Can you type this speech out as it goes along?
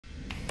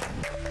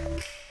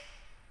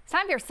It's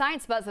time for your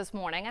Science Buzz this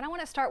morning, and I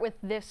want to start with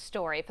this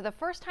story. For the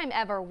first time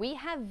ever, we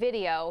have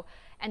video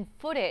and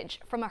footage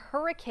from a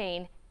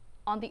hurricane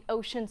on the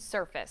ocean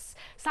surface.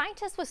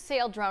 Scientists with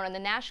Sail Drone and the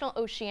National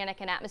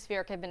Oceanic and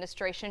Atmospheric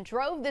Administration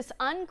drove this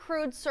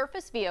uncrewed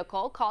surface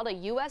vehicle called a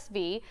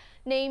USV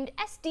named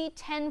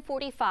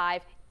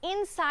SD-1045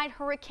 inside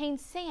Hurricane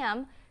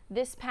Sam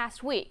this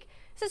past week.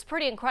 This is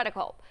pretty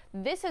incredible.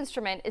 This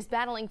instrument is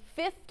battling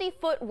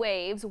 50-foot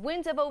waves,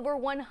 winds of over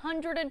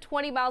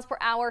 120 miles per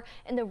hour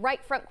in the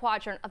right front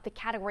quadrant of the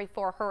Category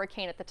 4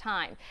 hurricane at the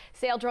time.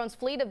 Sail Drone's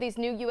fleet of these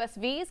new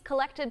USVs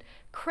collected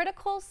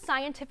critical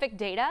scientific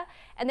data,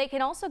 and they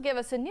can also give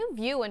us a new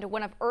view into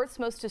one of Earth's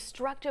most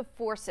destructive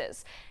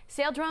forces.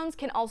 Sail Drones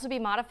can also be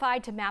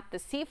modified to map the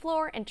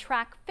seafloor and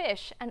track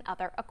fish and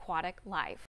other aquatic life.